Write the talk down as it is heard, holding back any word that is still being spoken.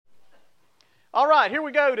All right, here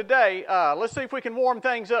we go today. Let's see if we can warm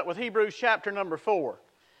things up with Hebrews chapter number 4.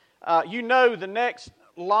 You know the next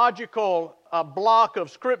logical block of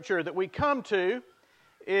Scripture that we come to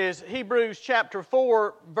is Hebrews chapter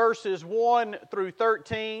 4, verses 1 through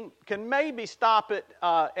 13. Can maybe stop it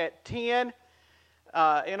at 10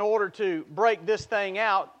 in order to break this thing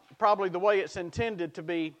out, probably the way it's intended to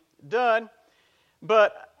be done.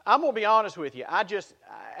 But I'm going to be honest with you.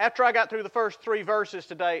 After I got through the first 3 verses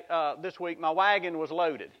today, this week, my wagon was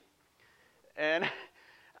loaded. And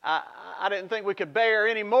I didn't think we could bear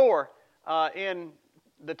any more in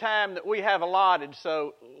the time that we have allotted.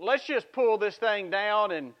 So let's just pull this thing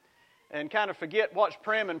down and kind of forget what's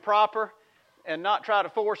prim and proper and not try to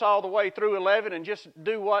force all the way through 11 and just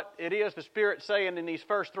do what it is the Spirit's saying in these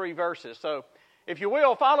first 3 verses. So if you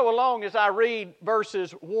will, follow along as I read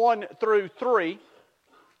verses 1 through 3.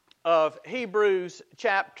 Of Hebrews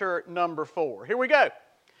chapter number 4. Here we go.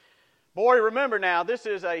 Boy, remember now, this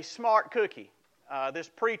is a smart cookie.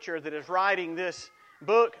 This preacher that is writing this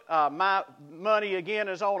book, my money again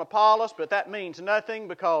is on Apollos, but that means nothing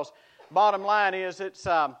because bottom line is it's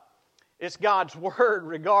God's Word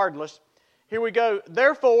regardless. Here we go.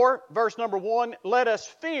 Therefore, verse number 1, let us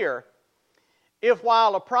fear if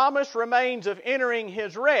while a promise remains of entering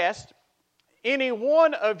His rest, any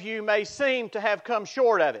one of you may seem to have come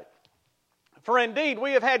short of it. For indeed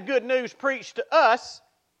we have had good news preached to us,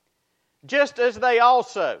 just as they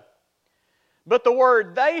also. But the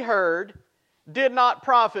word they heard did not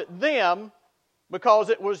profit them,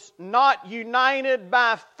 because it was not united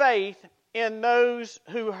by faith in those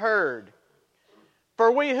who heard.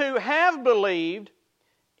 For we who have believed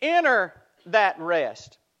enter that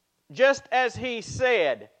rest, just as He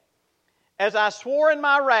said, as I swore in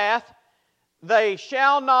my wrath, they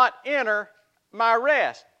shall not enter my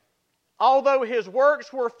rest, although His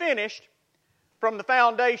works were finished from the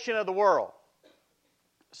foundation of the world.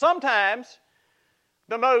 Sometimes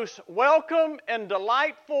the most welcome and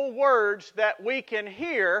delightful words that we can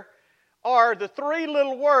hear are the 3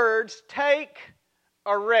 little words, take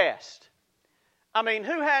a rest. I mean,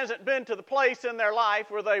 who hasn't been to the place in their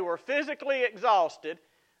life where they were physically exhausted,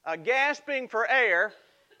 gasping for air,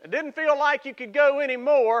 didn't feel like you could go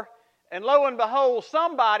anymore, and lo and behold,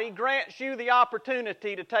 somebody grants you the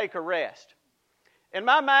opportunity to take a rest. In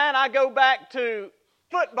my mind, I go back to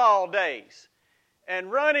football days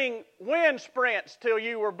and running wind sprints till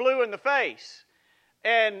you were blue in the face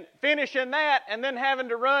and finishing that and then having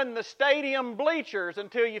to run the stadium bleachers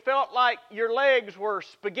until you felt like your legs were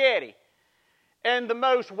spaghetti. And the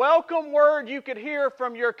most welcome word you could hear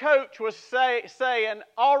from your coach was saying,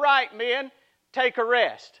 all right, men, take a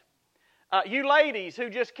rest. You ladies who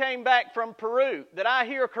just came back from Peru, did I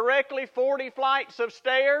hear correctly 40 flights of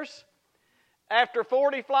stairs? After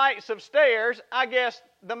 40 flights of stairs, I guess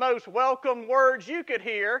the most welcome words you could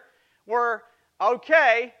hear were,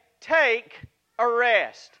 okay, take a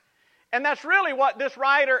rest. And that's really what this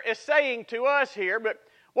writer is saying to us here, but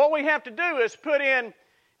what we have to do is put in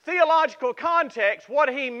theological context what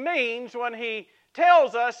he means when he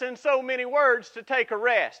tells us in so many words to take a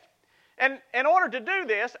rest. And in order to do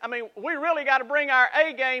this, I mean, we really got to bring our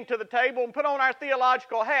A game to the table and put on our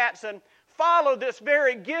theological hats and follow this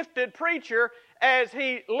very gifted preacher as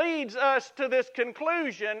he leads us to this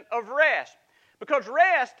conclusion of rest. Because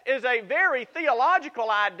rest is a very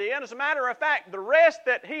theological idea, and as a matter of fact, the rest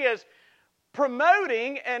that he is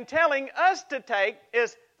promoting and telling us to take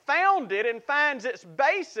is founded and finds its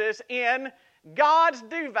basis in God's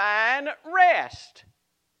divine rest.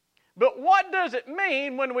 But what does it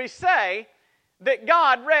mean when we say that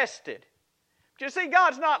God rested? You see,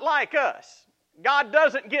 God's not like us. God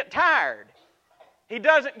doesn't get tired. He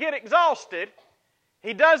doesn't get exhausted.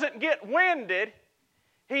 He doesn't get winded.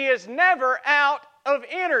 He is never out of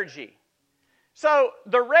energy. So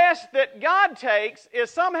the rest that God takes is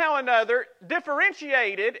somehow or another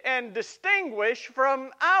differentiated and distinguished from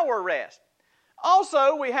our rest.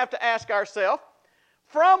 Also, we have to ask ourselves,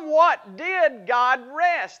 from what did God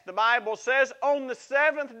rest? The Bible says on the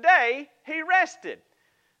 7th day He rested.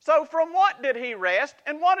 So from what did He rest,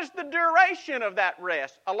 and what is the duration of that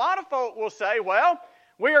rest? A lot of folk will say, well,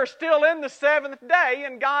 we are still in the 7th day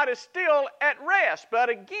and God is still at rest. But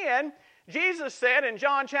again, Jesus said in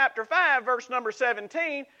John chapter 5, verse number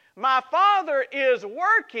 17, my Father is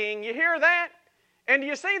working. You hear that? And do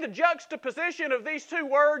you see the juxtaposition of these 2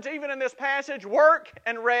 words even in this passage, work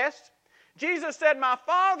and rest? Jesus said, my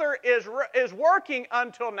Father is working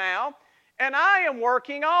until now, and I am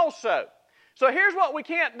working also. So here's what we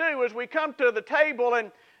can't do as we come to the table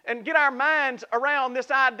and get our minds around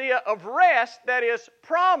this idea of rest that is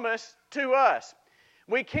promised to us.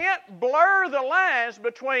 we can't blur the lines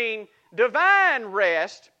between divine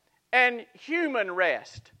rest and human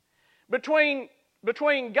rest, between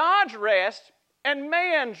God's rest and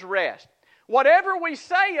man's rest. Whatever we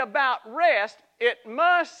say about rest, it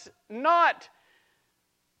must not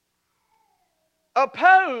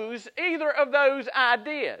oppose either of those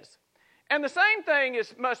ideas. And the same thing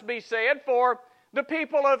must be said for the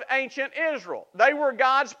people of ancient Israel. They were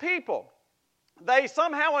God's people. They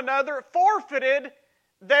somehow or another forfeited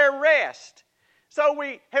their rest. So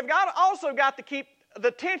we have also got to keep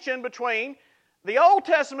the tension between the Old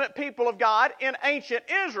Testament people of God in ancient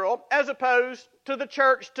Israel as opposed to the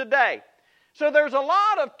church today. So there's a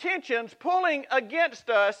lot of tensions pulling against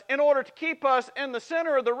us in order to keep us in the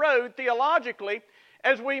center of the road theologically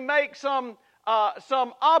as we make some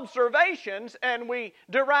observations and we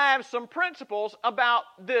derive some principles about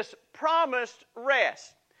this promised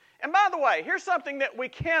rest. And by the way, here's something that we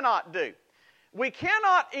cannot do. We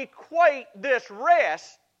cannot equate this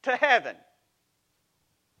rest to heaven.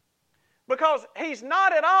 Because he's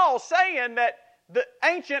not at all saying that the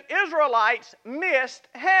ancient Israelites missed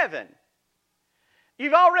heaven.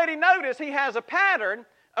 You've already noticed he has a pattern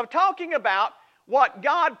of talking about what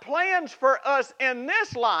God plans for us in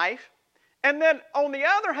this life, and then on the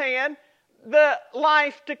other hand, the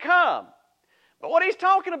life to come. But what he's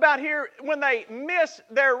talking about here when they missed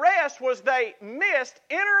their rest was they missed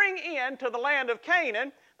entering into the land of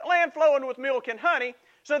Canaan, the land flowing with milk and honey,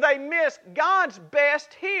 so they missed God's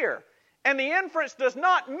best here. And the inference does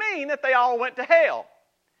not mean that they all went to hell.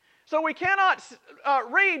 So we cannot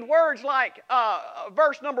read words like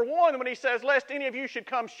verse number 1 when he says, lest any of you should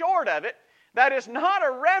come short of it. That is not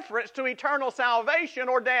a reference to eternal salvation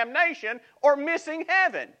or damnation or missing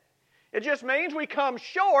heaven. It just means we come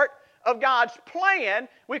short of God's plan.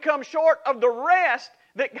 We come short of the rest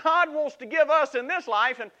that God wants to give us in this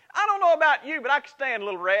life. And I don't know about you, but I can stand a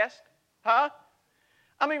little rest. Huh?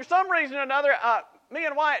 I mean, for some reason or another, me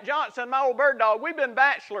and Wyatt Johnson, my old bird dog, we've been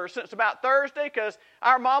bachelors since about Thursday because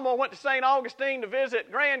our mama went to St. Augustine to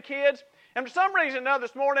visit grandkids. And for some reason or another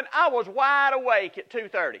this morning, I was wide awake at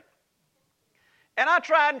 2:30. And I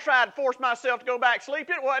tried to force myself to go back to sleep.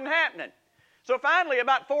 It wasn't happening. So finally,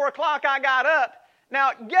 about 4 o'clock, I got up.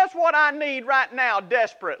 Now, guess what I need right now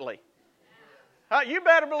desperately? You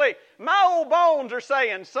better believe. My old bones are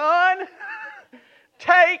saying, son,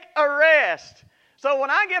 take a rest. So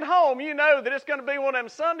when I get home, you know that it's going to be one of them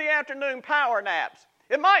Sunday afternoon power naps.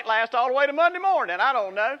 It might last all the way to Monday morning. I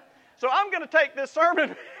don't know. So I'm going to take this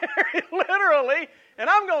sermon very literally, and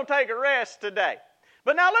I'm going to take a rest today.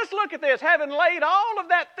 But now let's look at this. Having laid all of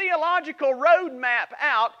that theological roadmap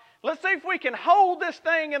out, let's see if we can hold this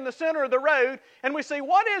thing in the center of the road and we see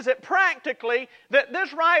what is it practically that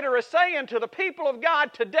this writer is saying to the people of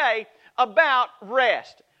God today about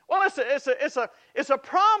rest. Well, it's a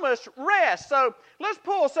promised rest. So let's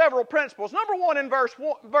pull several principles. Number one, in verse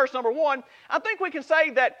number 1, I think we can say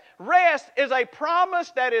that rest is a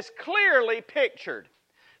promise that is clearly pictured.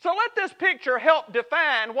 So let this picture help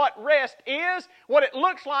define what rest is, what it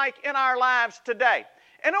looks like in our lives today.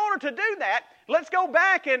 In order to do that, let's go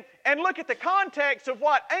back and look at the context of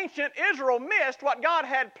what ancient Israel missed, what God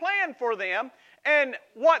had planned for them, and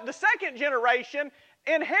what the second generation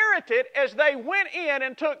inherited as they went in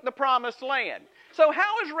and took the promised land. So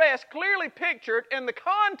how is rest clearly pictured in the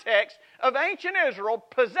context of ancient Israel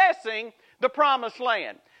possessing the promised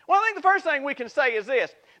land? Well, I think the first thing we can say is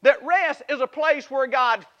this, that rest is a place where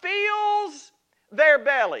God fills their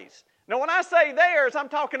bellies. Now, when I say theirs, I'm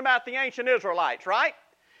talking about the ancient Israelites, right?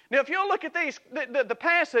 Now, if you'll look at the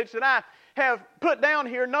passage that I have put down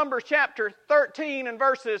here, Numbers chapter 13 and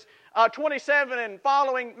verses 27 and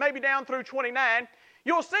following, maybe down through 29,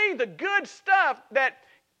 you'll see the good stuff that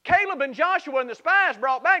Caleb and Joshua and the spies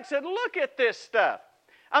brought back and said, look at this stuff.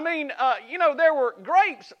 I mean, there were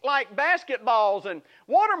grapes like basketballs and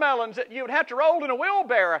watermelons that you would have to roll in a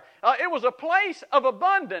wheelbarrow. It was a place of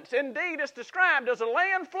abundance. Indeed, it's described as a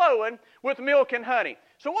land flowing with milk and honey.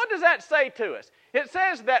 So what does that say to us? It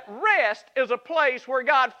says that rest is a place where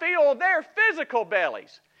God filled their physical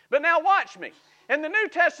bellies. But now watch me. In the New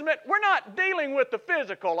Testament, we're not dealing with the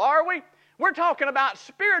physical, are we? We're talking about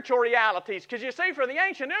spiritual realities. Because you see, for the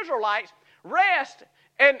ancient Israelites, rest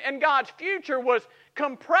and God's future was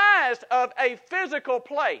comprised of a physical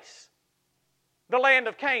place, the land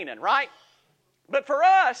of Canaan, right? But for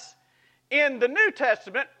us, in the New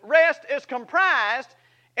Testament, rest is comprised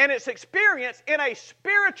and it's experienced in a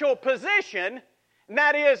spiritual position, and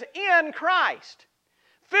that is in Christ.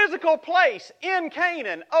 Physical place in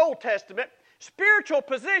Canaan, Old Testament, spiritual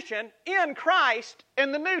position in Christ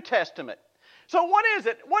in the New Testament. So what is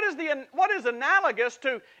it? What is analogous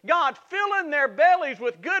to God filling their bellies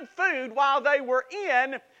with good food while they were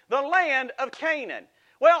in the land of Canaan?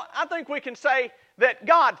 Well, I think we can say that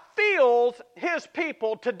God fills His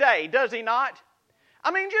people today, does He not?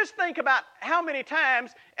 I mean, just think about how many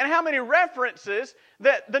times and how many references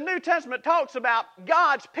that the New Testament talks about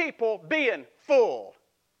God's people being full.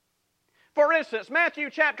 For instance, Matthew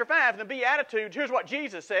chapter 5, in the Beatitudes, here's what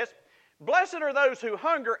Jesus says. Blessed are those who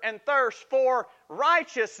hunger and thirst for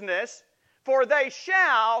righteousness, for they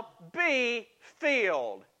shall be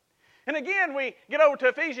filled. And again, we get over to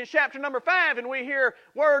Ephesians chapter number 5, and we hear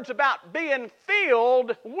words about being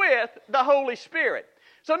filled with the Holy Spirit.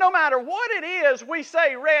 So no matter what it is we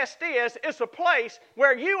say rest is, it's a place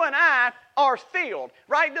where you and I are filled.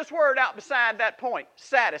 Write this word out beside that point,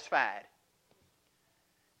 satisfied.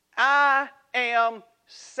 I am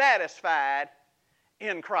satisfied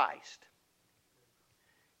in Christ.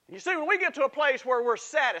 You see, when we get to a place where we're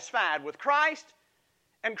satisfied with Christ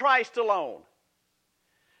and Christ alone.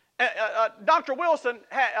 Dr. Wilson,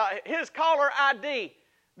 his caller ID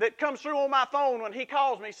that comes through on my phone when he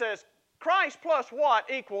calls me says, Christ plus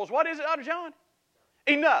what equals, what is it, Dr. John?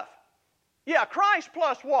 Enough. Yeah, Christ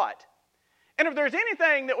plus what? And if there's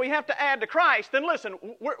anything that we have to add to Christ, then listen,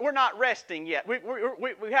 we're not resting yet.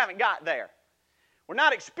 We haven't got there. We're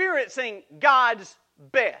not experiencing God's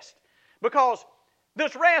best. Because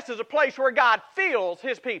this rest is a place where God fills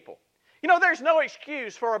His people. You know, there's no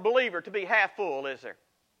excuse for a believer to be half full, is there?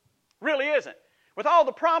 Really isn't. With all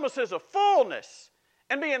the promises of fullness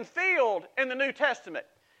and being filled in the New Testament,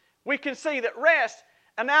 we can see that rest,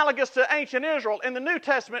 analogous to ancient Israel, in the New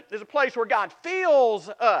Testament is a place where God fills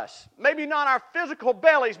us. Maybe not our physical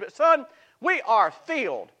bellies, but son, we are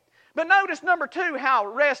filled. But notice, number 2, how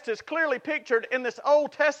rest is clearly pictured in this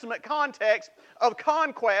Old Testament context of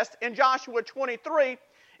conquest in Joshua 23.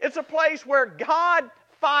 It's a place where God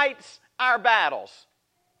fights our battles.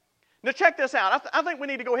 Now check this out. I think we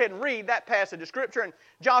need to go ahead and read that passage of Scripture in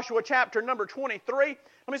Joshua chapter number 23. Let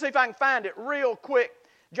me see if I can find it real quick.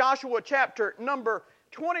 Joshua chapter number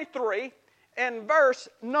 23 and verse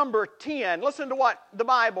number 10. Listen to what the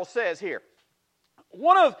Bible says here.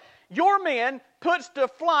 One of your men puts to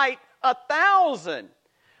flight 1,000.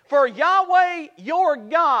 For Yahweh your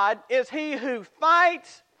God is He who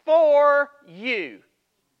fights for you.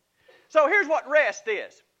 So here's what rest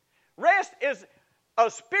is. Rest is a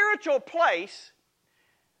spiritual place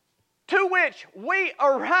to which we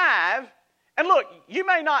arrive. And look,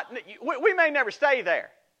 we may never stay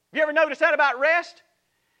there. You ever notice that about rest?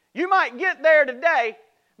 You might get there today,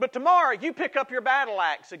 but tomorrow you pick up your battle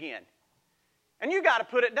axe again. And you got to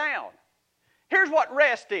put it down. Here's what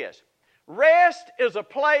rest is. Rest is a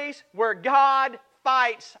place where God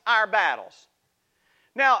fights our battles.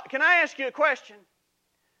 Now, can I ask you a question?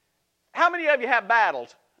 How many of you have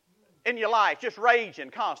battles in your life just raging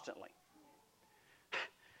constantly?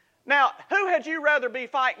 Now, who had you rather be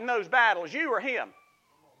fighting those battles, you or him?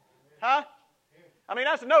 Huh? I mean,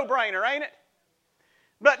 that's a no-brainer, ain't it?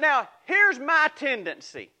 But now, here's my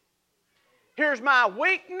tendency. Here's my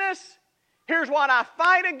weakness. Here's what I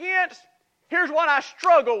fight against. Here's what I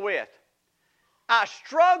struggle with. I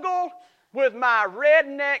struggle with my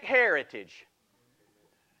redneck heritage.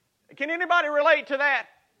 Can anybody relate to that?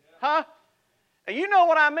 Huh? You know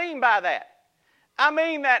what I mean by that. I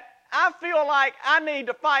mean that I feel like I need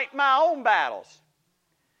to fight my own battles.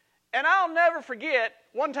 And I'll never forget,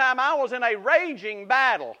 one time I was in a raging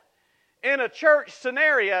battle in a church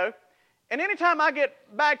scenario. And anytime I get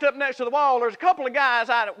backed up next to the wall, there's a couple of guys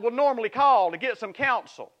I will normally call to get some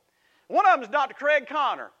counsel. One of them is Dr. Craig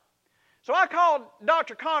Connor. So I called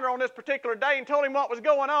Dr. Connor on this particular day and told him what was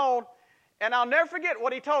going on. And I'll never forget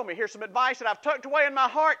what he told me. Here's some advice that I've tucked away in my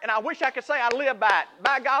heart, and I wish I could say I live by it.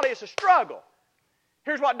 By golly, it's a struggle.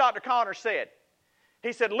 Here's what Dr. Connor said.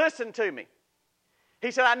 He said, listen to me.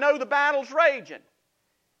 He said, I know the battle's raging,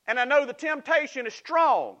 and I know the temptation is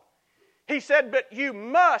strong. He said, but you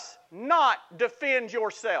must not defend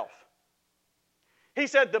yourself. He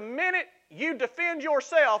said, the minute you defend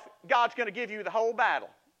yourself, God's going to give you the whole battle,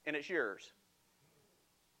 and it's yours.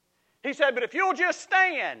 He said, but if you'll just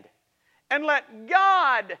stand and let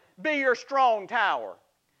God be your strong tower,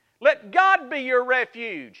 let God be your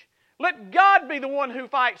refuge, let God be the one who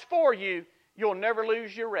fights for you, you'll never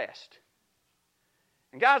lose your rest.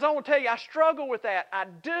 And guys, I want to tell you, I struggle with that. I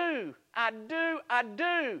do.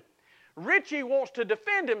 Richie wants to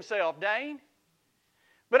defend himself, Dane.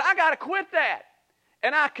 But I got to quit that.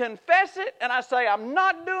 And I confess it, and I say, I'm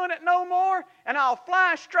not doing it no more, and I'll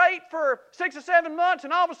fly straight for 6 or 7 months,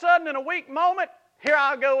 and all of a sudden, in a weak moment, here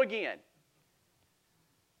I go again.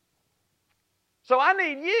 So I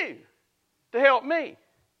need you. to help me.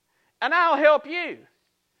 And I'll help you.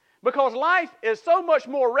 Because life is so much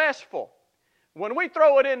more restful when we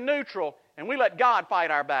throw it in neutral and we let God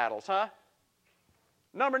fight our battles, huh?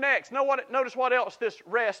 Next, notice what else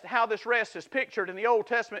how this rest is pictured in the Old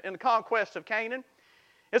Testament in the conquest of Canaan.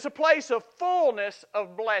 It's a place of fullness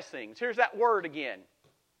of blessings. Here's that word again.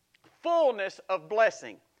 Fullness of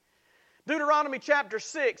blessing. Deuteronomy chapter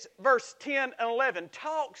 6, verse 10 and 11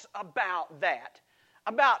 talks about that,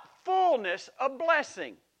 about fullness of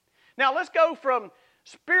blessing. Now let's go from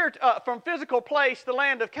physical place, the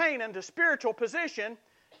land of Canaan, to spiritual position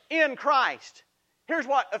in Christ. Here's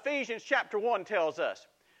what Ephesians chapter 1 tells us.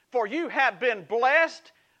 For you have been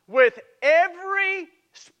blessed with every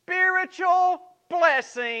spiritual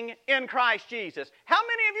blessing in Christ Jesus. How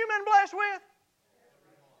many of you been blessed with?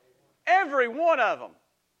 Every one of them.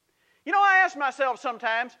 You know, I ask myself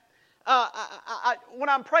sometimes, when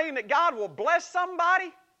I'm praying that God will bless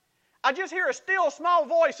somebody, I just hear a still small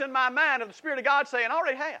voice in my mind of the Spirit of God saying, I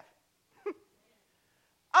already have.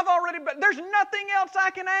 There's nothing else I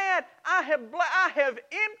can add. I have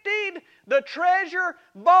emptied the treasure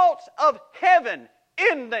vaults of heaven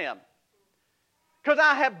in them. Because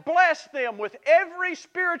I have blessed them with every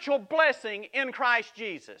spiritual blessing in Christ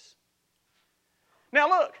Jesus. Now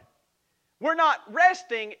look, we're not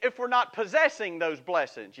resting if we're not possessing those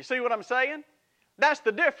blessings. You see what I'm saying? That's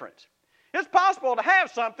the difference. It's possible to have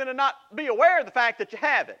something and not be aware of the fact that you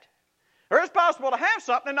have it. Or it's possible to have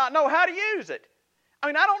something and not know how to use it. I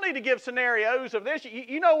mean, I don't need to give scenarios of this.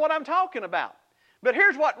 You know what I'm talking about. But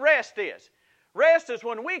here's what rest is. Rest is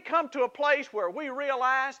when we come to a place where we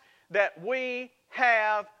realize that we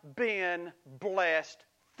have been blessed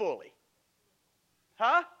fully.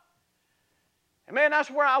 Huh? And man, that's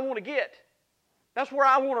where I want to get. That's where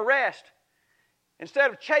I want to rest. Instead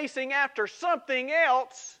of chasing after something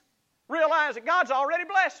else, realize that God's already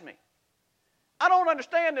blessed me. I don't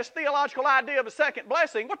understand this theological idea of a second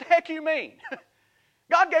blessing. What the heck you mean?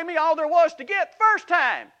 God gave me all there was to get first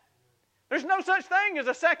time. There's no such thing as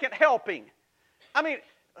a second helping. I mean,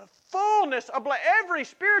 fullness of every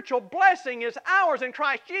spiritual blessing is ours in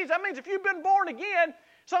Christ Jesus. That means if you've been born again,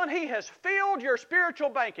 son, He has filled your spiritual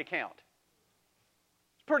bank account.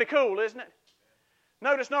 It's pretty cool, isn't it?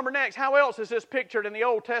 Notice next, how else is this pictured in the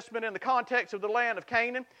Old Testament in the context of the land of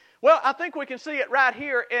Canaan? Well, I think we can see it right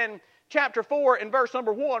here in chapter 4 in verse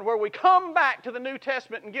number 1 where we come back to the New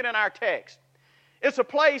Testament and get in our text. It's a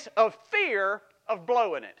place of fear of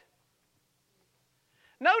blowing it.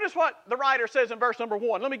 Notice what the writer says in verse number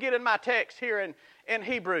 1. Let me get in my text here in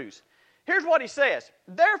Hebrews. Here's what he says.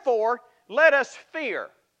 Therefore, let us fear.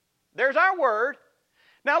 There's our word.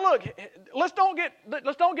 Now look, let's don't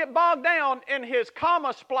get bogged down in his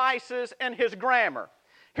comma splices and his grammar.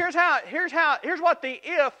 Here's what the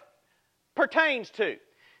if pertains to.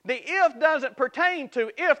 The if doesn't pertain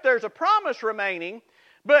to if there's a promise remaining,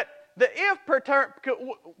 but the if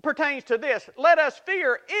pertains to this. Let us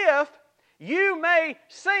fear if you may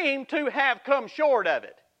seem to have come short of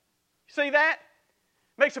it. See that?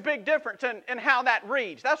 Makes a big difference in how that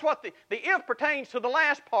reads. That's what the if pertains to the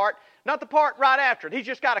last part, not the part right after it. He's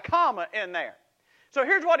just got a comma in there. So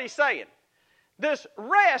here's what he's saying. This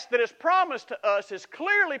rest that is promised to us is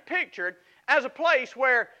clearly pictured as a place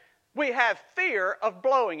where we have fear of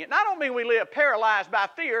blowing it. And I don't mean we live paralyzed by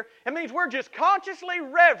fear. It means we're just consciously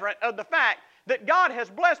reverent of the fact that God has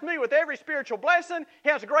blessed me with every spiritual blessing. He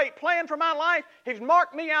has a great plan for my life. He's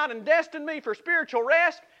marked me out and destined me for spiritual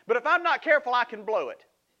rest. But if I'm not careful, I can blow it.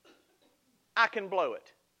 I can blow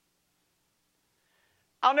it.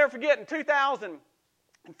 I'll never forget in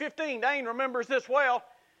 2015, Dane remembers this well.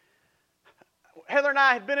 Heather and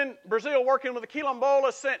I had been in Brazil working with the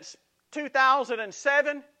quilombolas since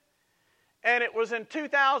 2007. And it was in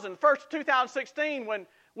 2016 when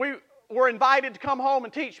we were invited to come home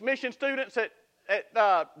and teach mission students at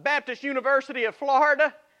Baptist University of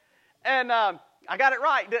Florida. And I got it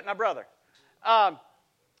right, didn't I, brother?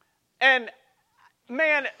 And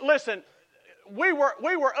man, listen, we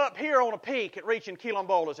were up here on a peak at reaching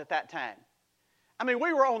quilombolas at that time. I mean,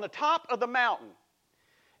 we were on the top of the mountain.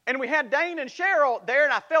 And we had Dane and Cheryl there,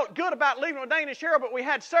 and I felt good about leaving with Dane and Cheryl, but we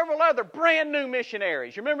had several other brand new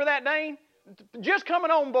missionaries. You remember that, Dane? Just coming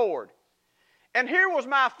on board. And here was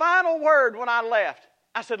my final word when I left.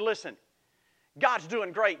 I said, listen, God's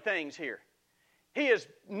doing great things here. He is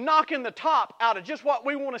knocking the top out of just what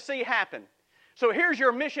we want to see happen. So here's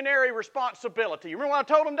your missionary responsibility. You remember what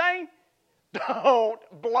I told him, Dane? Don't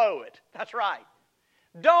blow it. That's right.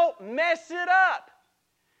 Don't mess it up.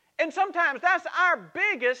 And sometimes that's our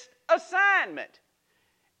biggest assignment.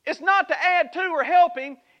 It's not to add to or help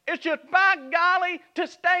him. It's just, by golly, to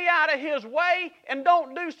stay out of His way and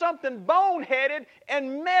don't do something boneheaded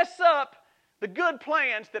and mess up the good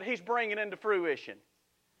plans that He's bringing into fruition.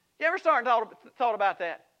 You ever start and thought about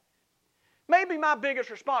that? Maybe my biggest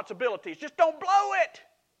responsibility is just don't blow it.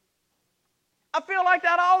 I feel like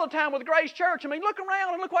that all the time with Grace Church. I mean, look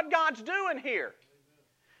around and look what God's doing here.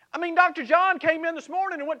 I mean, Dr. John came in this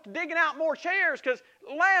morning and went to digging out more chairs because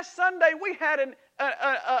last Sunday we had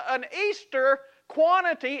an Easter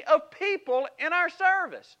quantity of people in our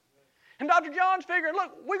service. And Dr. John's figuring,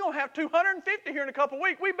 look, we're going to have 250 here in a couple of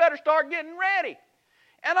weeks. We better start getting ready.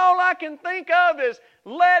 And all I can think of is,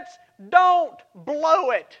 don't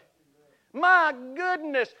blow it. My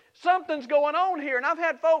goodness, something's going on here. And I've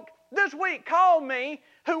had folk this week call me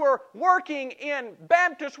who are working in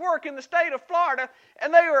Baptist work in the state of Florida,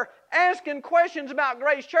 and they were asking questions about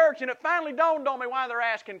Grace Church, and it finally dawned on me why they're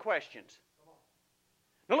asking questions.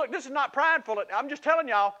 Now look, this is not prideful. I'm just telling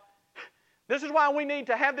y'all, this is why we need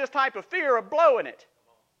to have this type of fear of blowing it.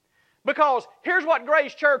 Because here's what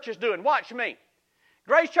Grace Church is doing. Watch me.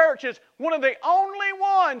 Grace Church is one of the only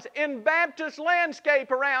ones in Baptist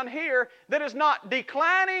landscape around here that is not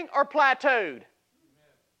declining or plateaued.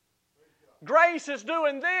 Grace is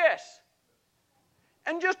doing this.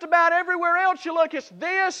 And just about everywhere else you look, it's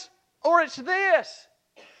this or it's this.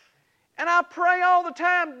 And I pray all the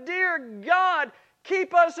time, dear God,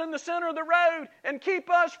 keep us in the center of the road and keep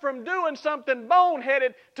us from doing something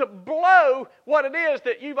boneheaded to blow what it is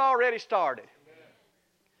that you've already started.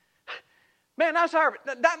 Man,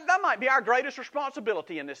 that might be our greatest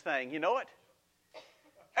responsibility in this thing, you know it?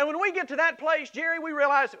 And when we get to that place, Jerry, we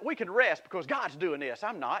realize that we can rest because God's doing this.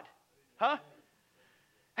 I'm not. Huh?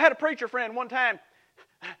 I had a preacher friend one time.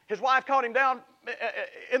 His wife caught him down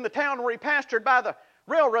in the town where he pastored by the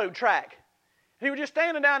railroad track. He was just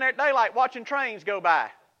standing down there at daylight watching trains go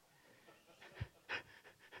by.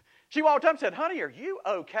 She walked up and said, honey, are you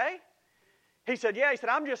okay? He said, yeah. He said,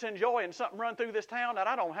 I'm just enjoying something run through this town that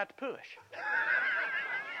I don't have to push.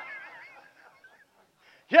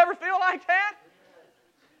 You ever feel like that?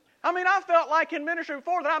 I mean, I felt like in ministry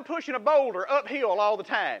before that I'm pushing a boulder uphill all the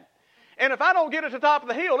time. And if I don't get it to the top of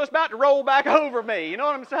the hill, it's about to roll back over me. You know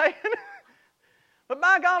what I'm saying? But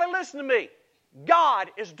by golly, listen to me.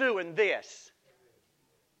 God is doing this.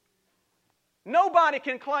 Nobody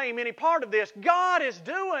can claim any part of this. God is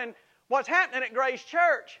doing what's happening at Grace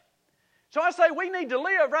Church. So I say we need to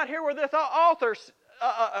live right here where this author's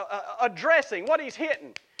addressing what he's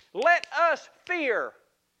hitting. Let us fear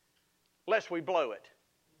lest we blow it.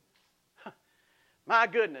 My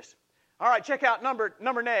goodness. All right, check out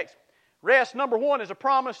number next. Rest, number one, is a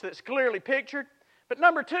promise that's clearly pictured. But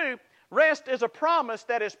number two, rest is a promise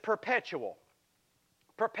that is perpetual.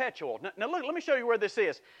 Perpetual. Now look, let me show you where this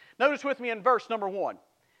is. Notice with me in verse number 1.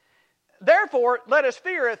 Therefore, let us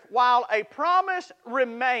feareth while a promise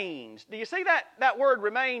remains. Do you see that word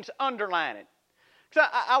remains? Underline it. So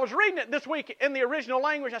I was reading it this week in the original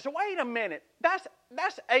language. I said, wait a minute. That's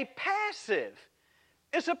a passive.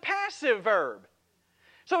 It's a passive verb.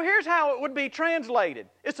 So here's how it would be translated.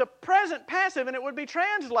 It's a present passive, and it would be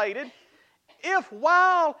translated, if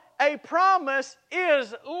while a promise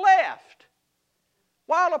is left.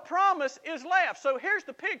 While a promise is left. So here's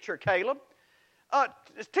the picture, Caleb.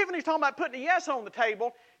 Tiffany's talking about putting a yes on the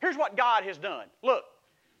table. Here's what God has done. Look,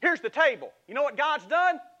 here's the table. You know what God's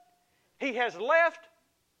done? He has left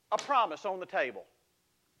a promise on the table.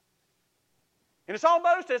 And it's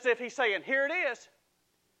almost as if He's saying, here it is.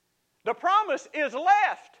 The promise is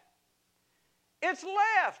left. It's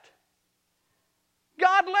left.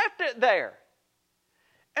 God left it there.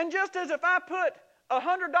 And just as if I put a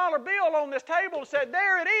 $100 bill on this table and said,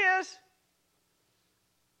 there it is.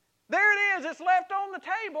 There it is. It's left on the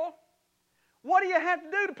table. What do you have to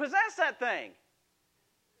do to possess that thing?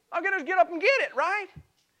 I'm going to get up and get it, right?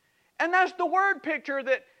 And that's the word picture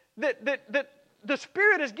that the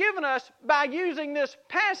Spirit has given us by using this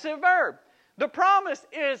passive verb. The promise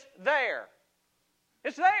is there.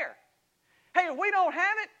 It's there. Hey, if we don't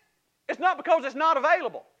have it, it's not because it's not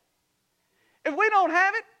available. If we don't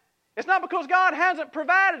have it, it's not because God hasn't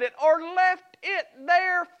provided it or left it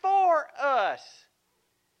there for us.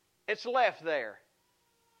 It's left there.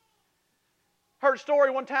 Heard a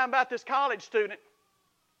story one time about this college student.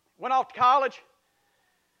 Went off to college,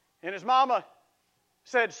 and his mama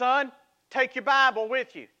said, son, take your Bible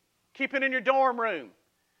with you. Keep it in your dorm room.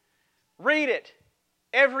 Read it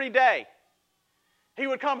every day. He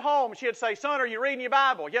would come home. She'd say, son, are you reading your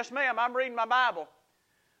Bible? Yes, ma'am, I'm reading my Bible.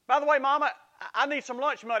 By the way, Mama, I need some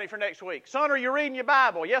lunch money for next week. Son, are you reading your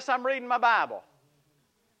Bible? Yes, I'm reading my Bible.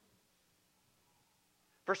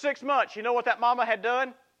 For 6 months, you know what that mama had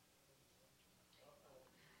done?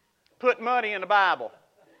 put money in the Bible.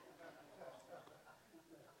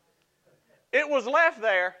 It was left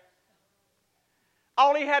there.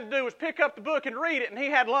 All he had to do was pick up the book and read it, and he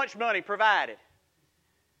had lunch money provided.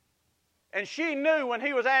 And she knew when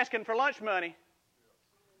he was asking for lunch money,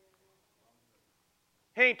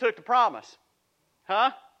 he ain't took the promise.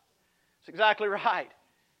 Huh? That's exactly right.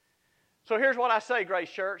 So here's what I say, Grace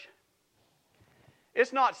Church.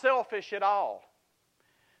 It's not selfish at all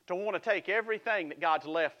to want to take everything that God's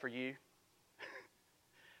left for you.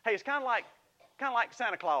 Hey, it's kind of like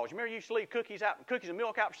Santa Claus. You remember you used to leave cookies and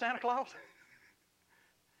milk out for Santa Claus?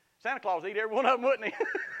 Santa Claus would eat every one of them, wouldn't he?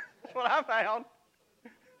 That's what I found.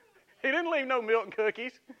 He didn't leave no milk and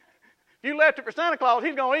cookies. If you left it for Santa Claus,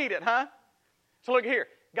 he's going to eat it, huh? So look here.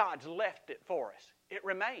 God's left it for us. It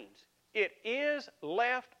remains. It is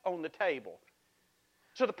left on the table.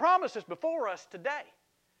 So the promise is before us today.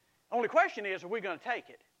 Only question is, are we going to take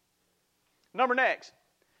it? Number next.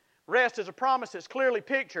 Rest is a promise that's clearly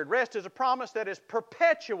pictured. Rest is a promise that is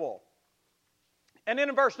perpetual. And then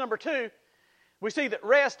in verse number 2, we see that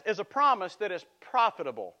rest is a promise that is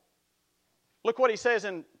profitable. Look what he says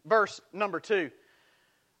in verse number 2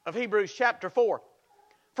 of Hebrews chapter 4.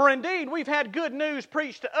 For indeed we've had good news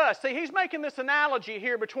preached to us. See, he's making this analogy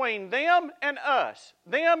here between them and us.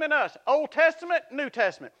 Them and us. Old Testament, New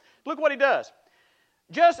Testament. Look what he does.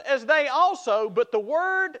 Just as they also, but the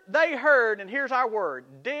word they heard, and here's our word,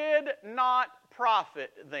 did not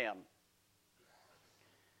profit them.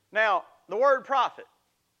 Now, the word profit,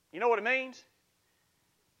 you know what it means?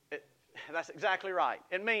 That's exactly right.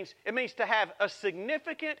 It means to have a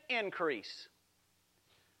significant increase.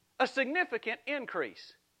 A significant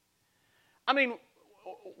increase. I mean,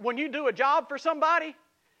 when you do a job for somebody,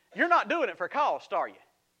 you're not doing it for cost, are you?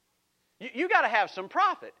 You got to have some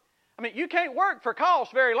profit. I mean, you can't work for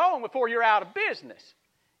cost very long before you're out of business.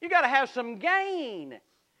 You got to have some gain.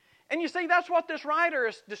 And you see, that's what this writer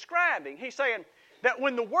is describing. He's saying that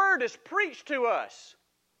when the word is preached to us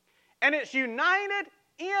and it's united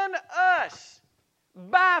in us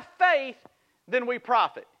by faith, then we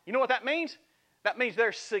profit. You know what that means? That means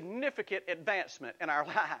there's significant advancement in our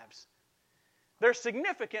lives. There's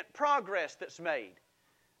significant progress that's made.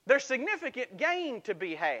 There's significant gain to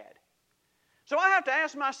be had. So I have to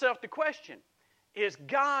ask myself the question, is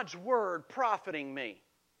God's Word profiting me?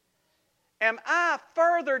 Am I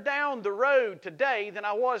further down the road today than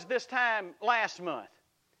I was this time last month?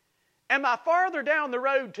 Am I farther down the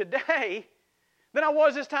road today than I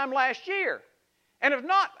was this time last year? And if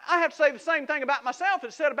not, I have to say the same thing about myself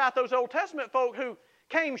as said about those Old Testament folk who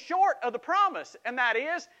came short of the promise, and that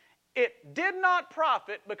is, it did not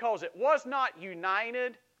profit because it was not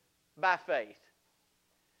united by faith.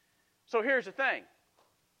 So here's the thing.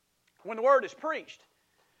 When the Word is preached,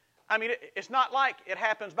 I mean, it's not like it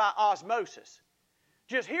happens by osmosis.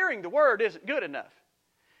 Just hearing the Word isn't good enough.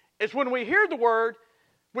 It's when we hear the Word,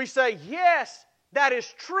 we say, yes, that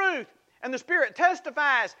is truth. And the Spirit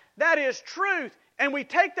testifies, that is truth. And we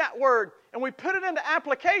take that Word and we put it into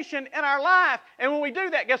application in our life. And when we do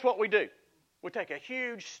that, guess what we do? We take a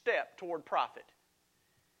huge step toward profit.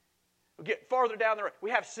 We get farther down the road.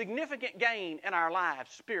 We have significant gain in our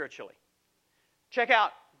lives spiritually. Check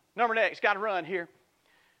out, number next, got to run here.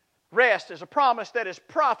 Rest is a promise that is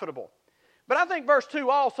profitable. But I think verse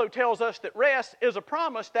 2 also tells us that rest is a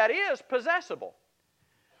promise that is possessible.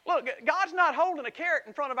 Look, God's not holding a carrot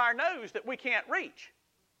in front of our nose that we can't reach.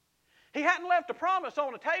 He hadn't left a promise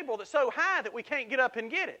on a table that's so high that we can't get up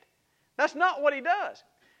and get it. That's not what He does.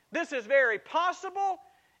 This is very possible,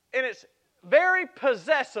 and it's very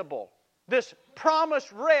possessible, this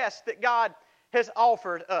promised rest that God has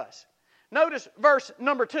offered us. Notice verse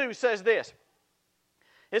number 2 says this.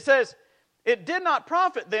 It says, it did not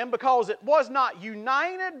profit them because it was not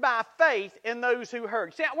united by faith in those who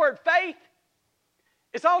heard. See that word faith?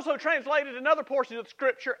 It's also translated in other portions of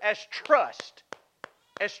Scripture as trust.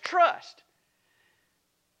 As trust.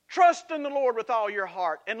 Trust in the Lord with all your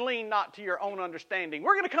heart and lean not to your own understanding.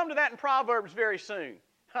 We're going to come to that in Proverbs very soon.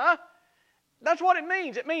 Huh? That's what it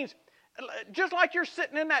means. It means, just like you're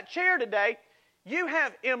sitting in that chair today, you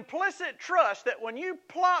have implicit trust that when you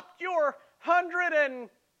plopped your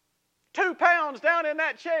 102 pounds down in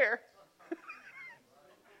that chair,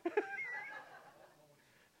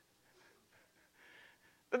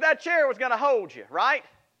 that chair was going to hold you, right?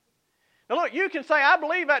 Now look, you can say, I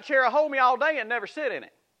believe that chair will hold me all day and never sit in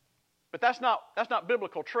it. But that's not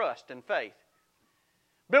biblical trust and faith.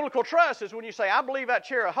 Biblical trust is when you say, I believe that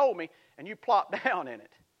chair will hold me, and you plop down in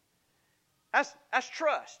it. That's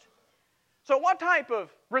trust. So what type of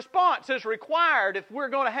response is required if we're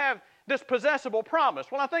going to have this possessible promise?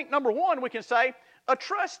 Well, I think number one, we can say a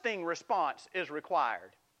trusting response is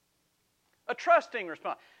required. A trusting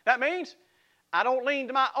response. That means I don't lean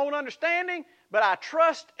to my own understanding, but I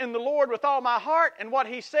trust in the Lord with all my heart and what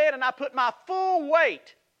He said, and I put my full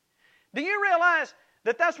weight. Do you realize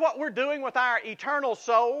that that's what we're doing with our eternal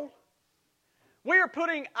soul? We are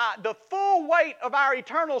putting the full weight of our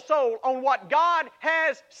eternal soul on what God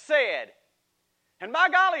has said. And by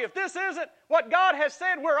golly, if this isn't what God has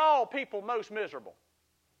said, we're all people most miserable.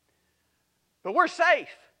 But we're safe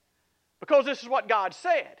because this is what God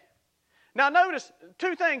said. Now notice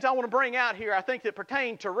two things I want to bring out here I think that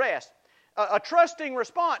pertain to rest. A trusting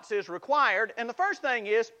response is required, and the first thing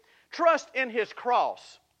is trust in His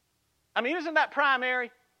cross. I mean, isn't that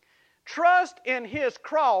primary? Trust in His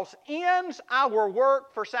cross ends our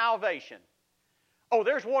work for salvation. Oh,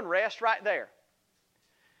 there's one rest right there.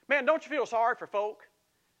 Man, don't you feel sorry for folk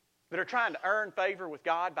that are trying to earn favor with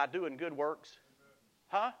God by doing good works?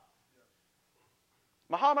 Huh?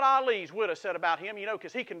 Muhammad Ali's widow said about him,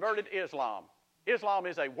 because he converted Islam. Islam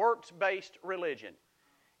is a works-based religion.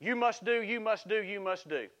 You must do, you must do, you must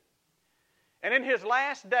do. And in his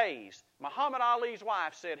last days, Muhammad Ali's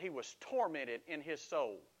wife said he was tormented in his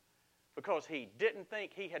soul because he didn't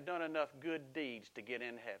think he had done enough good deeds to get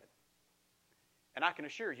in heaven. And I can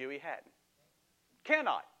assure you he hadn't.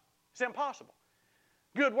 Cannot. It's impossible.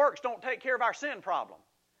 Good works don't take care of our sin problem.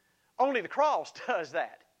 Only the cross does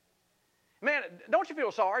that. Man, don't you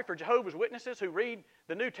feel sorry for Jehovah's Witnesses who read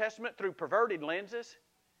the New Testament through perverted lenses?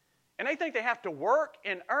 And they think they have to work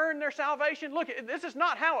and earn their salvation? Look, this is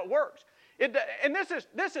not how it works. And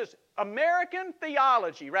this is American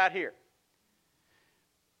theology right here.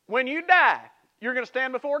 When you die, you're going to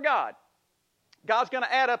stand before God. God's going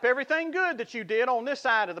to add up everything good that you did on this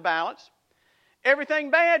side of the balance, everything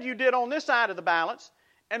bad you did on this side of the balance,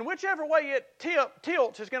 and whichever way it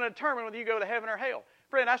tilts is going to determine whether you go to heaven or hell.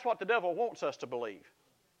 Friend, that's what the devil wants us to believe.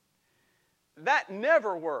 That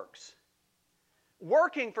never works.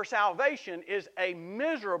 Working for salvation is a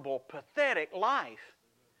miserable, pathetic life.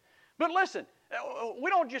 But listen, we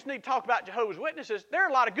don't just need to talk about Jehovah's Witnesses. There are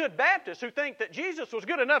a lot of good Baptists who think that Jesus was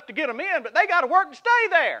good enough to get them in, but they got to work to stay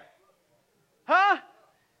there. Huh?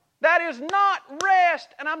 That is not rest.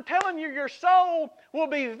 And I'm telling you, your soul will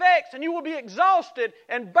be vexed and you will be exhausted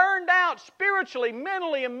and burned out spiritually,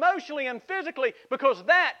 mentally, emotionally, and physically because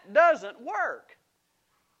that doesn't work.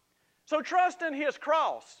 So trust in His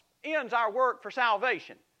cross ends our work for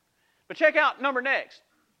salvation. But check out number next.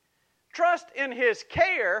 Trust in His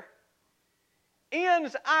care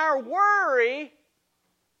ends our worry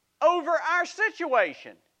over our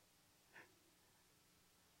situation.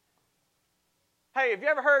 Hey, have you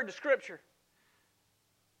ever heard the scripture?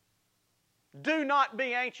 Do not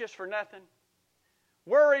be anxious for nothing.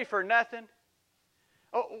 Worry for nothing.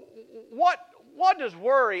 Oh, what does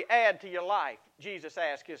worry add to your life? Jesus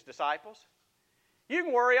asked His disciples. You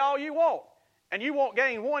can worry all you want, and you won't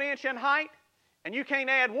gain 1 inch in height, and you can't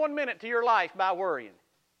add 1 minute to your life by worrying.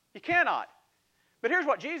 You cannot. But here's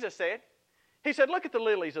what Jesus said. He said, look at the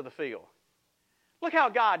lilies of the field. Look how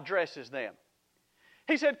God dresses them.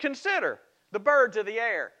 He said, consider the birds of the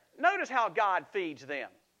air. Notice how God feeds them.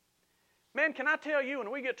 Man, can I tell you,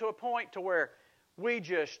 when we get to a point to where we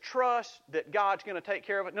just trust that God's going to take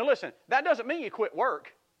care of it. Now listen, that doesn't mean you quit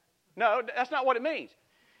work. No, that's not what it means.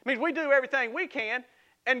 It means we do everything we can,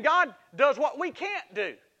 and God does what we can't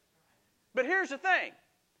do. But here's the thing.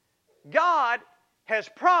 God has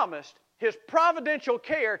promised His providential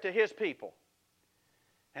care to His people.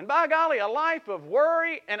 And by golly, a life of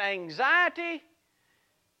worry and anxiety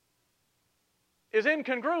is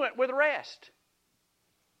incongruent with rest.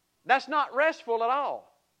 That's not restful at all.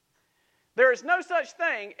 There is no such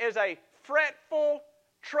thing as a fretful,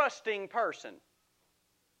 trusting person.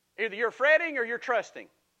 Either you're fretting or you're trusting,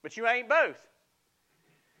 but you ain't both.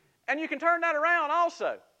 And you can turn that around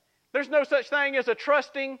also. There's no such thing as a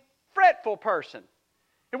trusting, fretful person.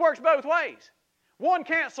 It works both ways. One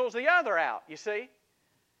cancels the other out, you see.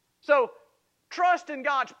 So, trust in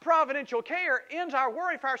God's providential care ends our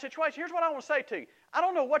worry for our situation. Here's what I want to say to you. I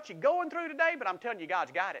don't know what you're going through today, but I'm telling you,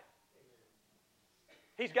 God's got it.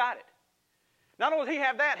 He's got it. Not only does He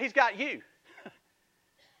have that, He's got you.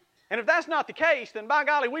 And if that's not the case, then by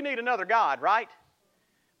golly, we need another God, right?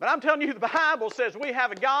 But I'm telling you, the Bible says we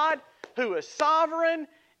have a God who is sovereign,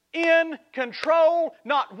 in control.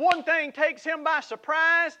 Not one thing takes Him by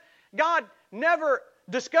surprise. God never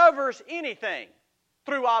discovers anything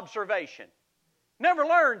through observation. Never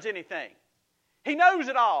learns anything. He knows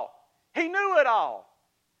it all. He knew it all.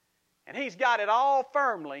 And He's got it all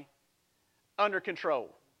firmly under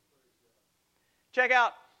control. Check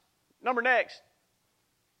out number next.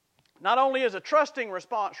 Not only is a trusting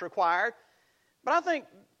response required, But I think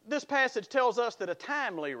this passage tells us that a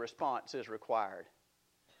timely response is required.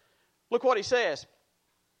 Look what he says.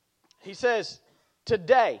 He says,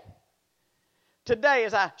 today,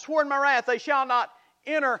 as I swore in my wrath, they shall not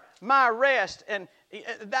enter my rest. And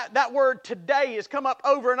that word today has come up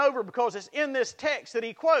over and over because it's in this text that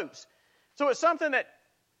he quotes. So it's something that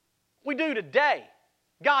we do today.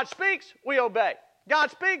 God speaks, we obey. God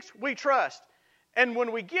speaks, we trust. And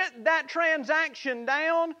when we get that transaction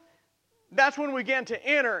down, that's when we begin to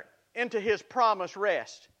enter into His promised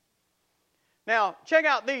rest. Now, check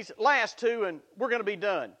out these last two and we're going to be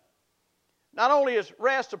done. Not only is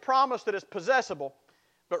rest a promise that is possessible,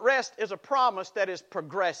 but rest is a promise that is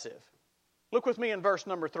progressive. Look with me in verse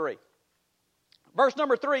number 3. Verse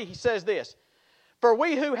number 3, he says this, for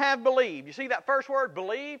we who have believed. You see that first word,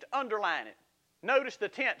 believed? Underline it. Notice the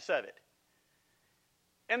tense of it.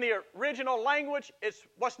 In the original language, it's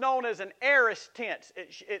what's known as an aorist tense.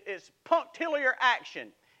 It's punctiliar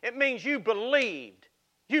action. It means you believed.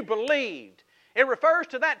 You believed. It refers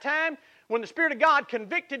to that time when the Spirit of God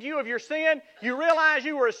convicted you of your sin. You realized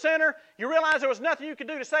you were a sinner. You realized there was nothing you could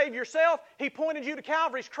do to save yourself. He pointed you to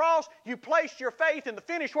Calvary's cross. You placed your faith in the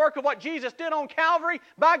finished work of what Jesus did on Calvary.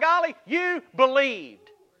 By golly, you believed.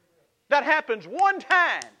 That happens one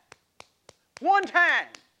time. One time.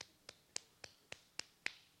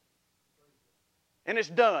 And it's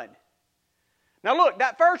done. Now look,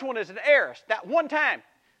 that first one is an aorist. That one time.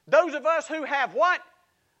 Those of us who have what?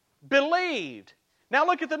 Believed. Now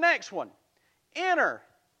look at the next one. Enter.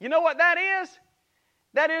 You know what that is?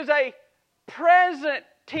 That is a present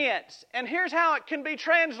tense. And here's how it can be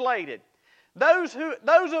translated. Those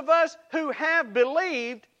of us who have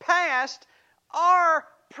believed, past, are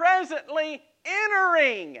presently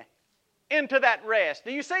entering into that rest.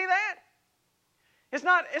 Do you see that? It's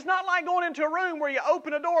not like going into a room where you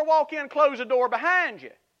open a door, walk in, close a door behind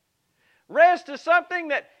you. Rest is something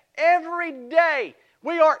that every day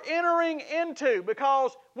we are entering into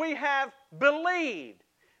because we have believed.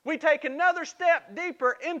 We take another step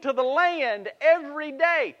deeper into the land every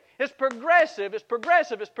day. It's progressive, it's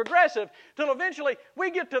progressive, it's progressive, till eventually we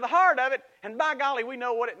get to the heart of it, and by golly, we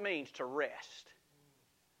know what it means to rest.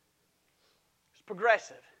 It's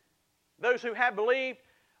progressive. Those who have believed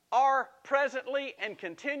are presently and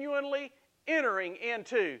continually entering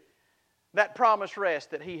into that promised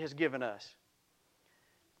rest that He has given us.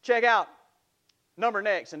 Check out number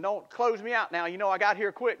next, and don't close me out now. You know I got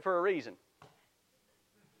here quick for a reason.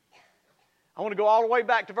 I want to go all the way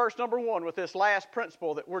back to verse number 1 with this last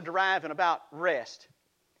principle that we're deriving about rest.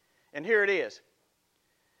 And here it is.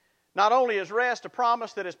 Not only is rest a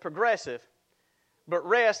promise that is progressive, but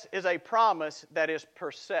rest is a promise that is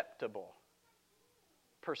perceptible.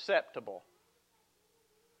 Perceptible.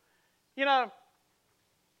 You know,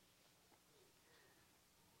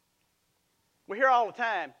 we hear all the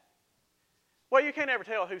time, well, you can't ever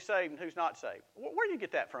tell who's saved and who's not saved. Where do you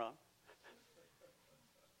get that from?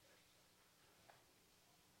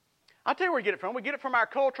 I'll tell you where we get it from. We get it from our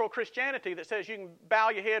cultural Christianity that says you can bow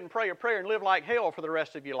your head and pray a prayer and live like hell for the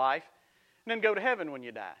rest of your life and then go to heaven when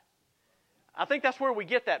you die. I think that's where we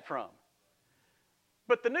get that from.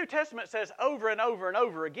 But the New Testament says over and over and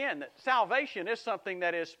over again that salvation is something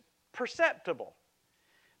that is perceptible.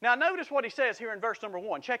 Now notice what he says here in verse number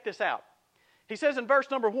 1. Check this out. He says in verse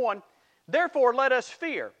number 1, therefore let us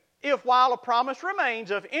fear, if while a promise remains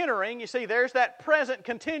of entering, you see there's that present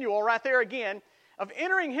continual right there again, of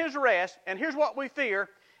entering His rest, and here's what we fear,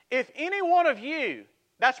 if any one of you,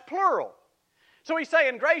 that's plural. So he's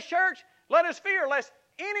saying, Grace Church, let us fear lest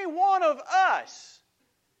any one of us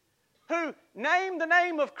who name the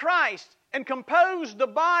name of Christ and compose the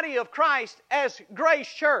body of Christ as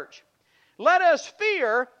Grace Church, let us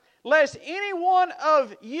fear lest any one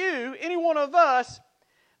of you, any one of us,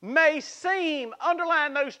 may seem,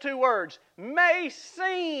 underline those two words, may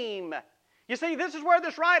seem. You see, this is where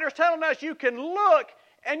this writer is telling us you can look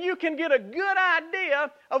and you can get a good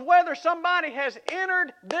idea of whether somebody has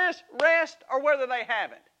entered this rest or whether they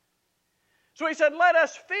haven't. So he said, let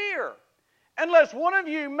us fear, unless one of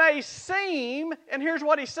you may seem, and here's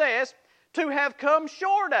what he says, to have come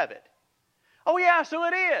short of it. Oh yeah, so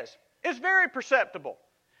it is. It's very perceptible.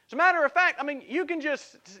 As a matter of fact, I mean, you can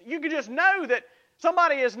just know that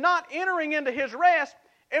somebody is not entering into His rest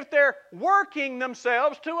if they're working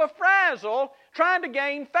themselves to a frazzle, trying to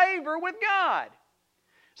gain favor with God.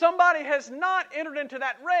 Somebody has not entered into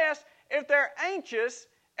that rest if they're anxious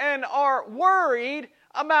and are worried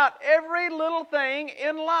about every little thing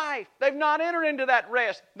in life. They've not entered into that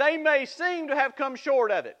rest. They may seem to have come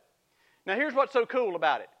short of it. Now here's what's so cool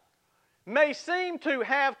about it. May seem to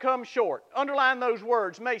have come short. Underline those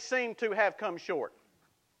words, may seem to have come short.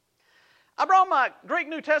 I brought my Greek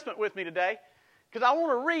New Testament with me today because I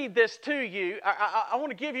want to read this to you. I want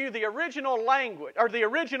to give you the original language, or the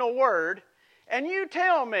original word, and you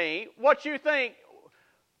tell me what you think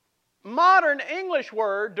modern English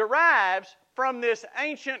word derives from this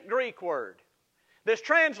ancient Greek word. This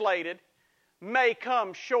translated, may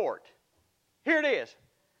come short. Here it is.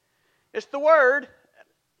 It's the word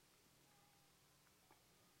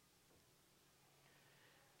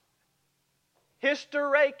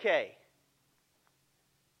hystereke.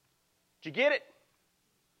 Did you get it?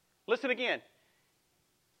 Listen again.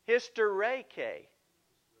 Hystereke.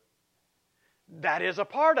 That is a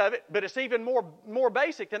part of it, but it's even more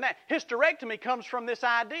basic than that. Hysterectomy comes from this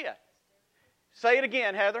idea. Say it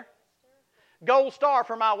again, Heather. Gold star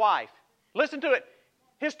for my wife. Listen to it.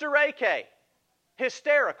 Hystereke.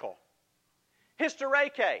 Hysterical.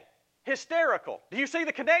 Hystereke. Hysterical. Do you see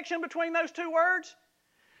the connection between those two words?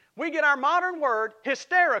 We get our modern word,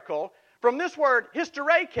 hysterical, from this word,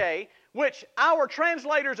 hystereke, which our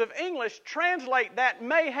translators of English translate that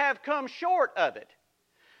may have come short of it.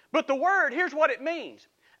 But the word, here's what it means.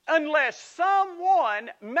 Unless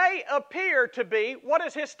someone may appear to be, what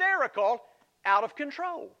is hysterical? Out of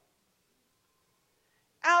control.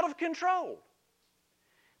 Out of control.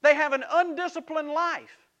 They have an undisciplined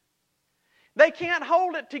life. They can't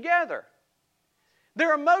hold it together.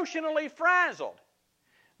 They're emotionally frazzled.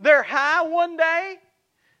 They're high one day,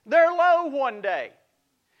 they're low one day.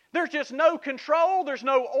 There's just no control, there's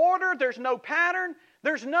no order, there's no pattern,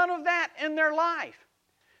 there's none of that in their life.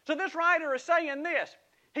 So this writer is saying this.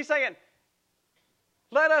 He's saying,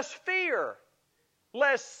 let us fear,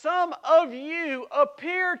 lest some of you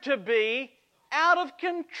appear to be out of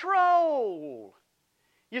control.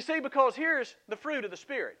 You see, because here's the fruit of the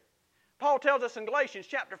Spirit. Paul tells us in Galatians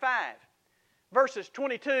chapter 5, verses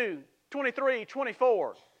 22, 23,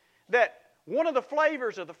 24, that one of the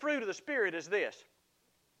flavors of the fruit of the Spirit is this.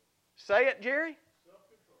 Say it, Jerry.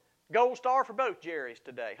 Gold star for both Jerrys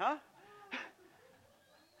today, huh?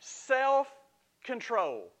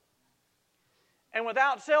 Self-control. And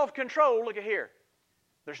without self-control, look at here,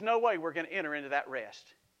 there's no way we're going to enter into that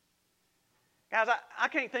rest. Guys, I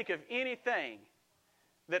can't think of anything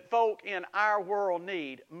that folk in our world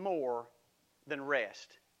need more than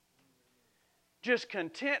rest. Just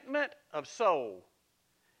contentment of soul.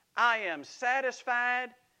 I am satisfied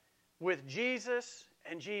with Jesus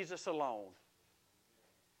and Jesus alone.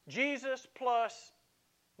 Jesus plus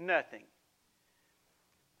nothing.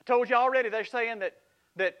 I told you already, they're saying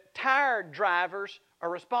that tired drivers are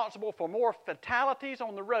responsible for more fatalities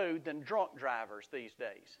on the road than drunk drivers these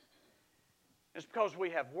days. It's because we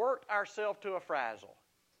have worked ourselves to a frazzle.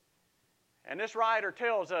 And this writer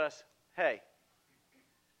tells us, hey,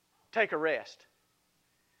 take a rest.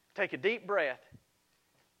 Take a deep breath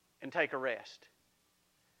and take a rest.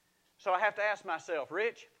 So I have to ask myself,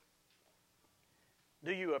 Rich,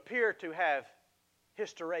 do you appear to have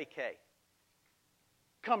hystereke?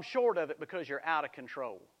 Come short of it because you're out of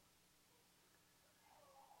control.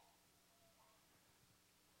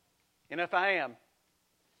 And if I am,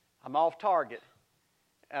 I'm off target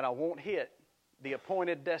and I won't hit the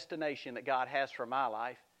appointed destination that God has for my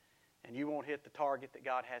life, and you won't hit the target that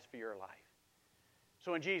God has for your life.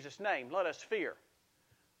 So in Jesus' name, let us fear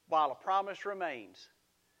while a promise remains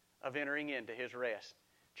of entering into His rest.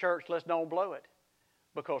 Church, let's don't blow it,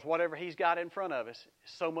 because whatever He's got in front of us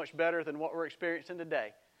is so much better than what we're experiencing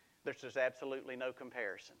today. There's just absolutely no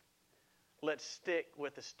comparison. Let's stick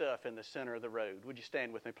with the stuff in the center of the road. Would you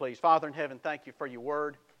stand with me, please? Father in heaven, thank you for your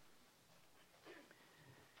word.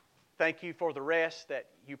 Thank you for the rest that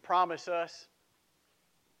you promise us.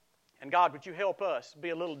 And God, would you help us be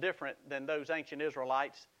a little different than those ancient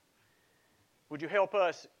Israelites? Would you help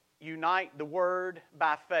us unite the Word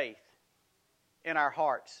by faith in our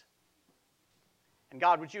hearts? And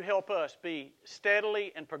God, would you help us be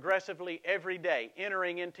steadily and progressively every day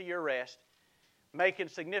entering into your rest, making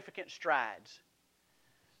significant strides.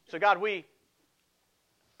 So God, we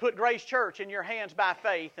put Grace Church in your hands by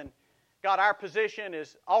faith, and God, our position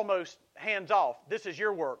is almost hands off. This is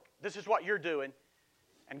your work. This is what you're doing.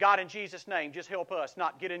 And God, in Jesus' name, just help us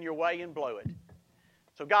not get in your way and blow it.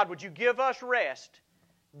 So God, would you give us rest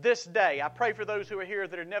this day? I pray for those who are here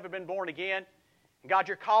that have never been born again. And God,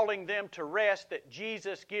 you're calling them to rest that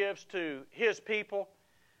Jesus gives to His people.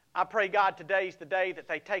 I pray, God, today's the day that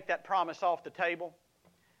they take that promise off the table.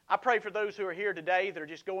 I pray for those who are here today that are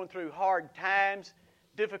just going through hard times,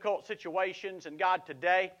 difficult situations. And God,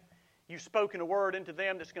 today, you've spoken a word into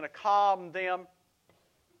them that's going to calm them,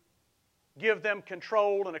 give them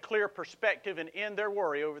control and a clear perspective, and end their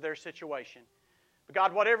worry over their situation. But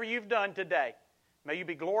God, whatever you've done today, May you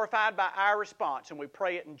be glorified by our response, and we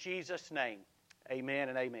pray it in Jesus' name. Amen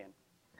and amen.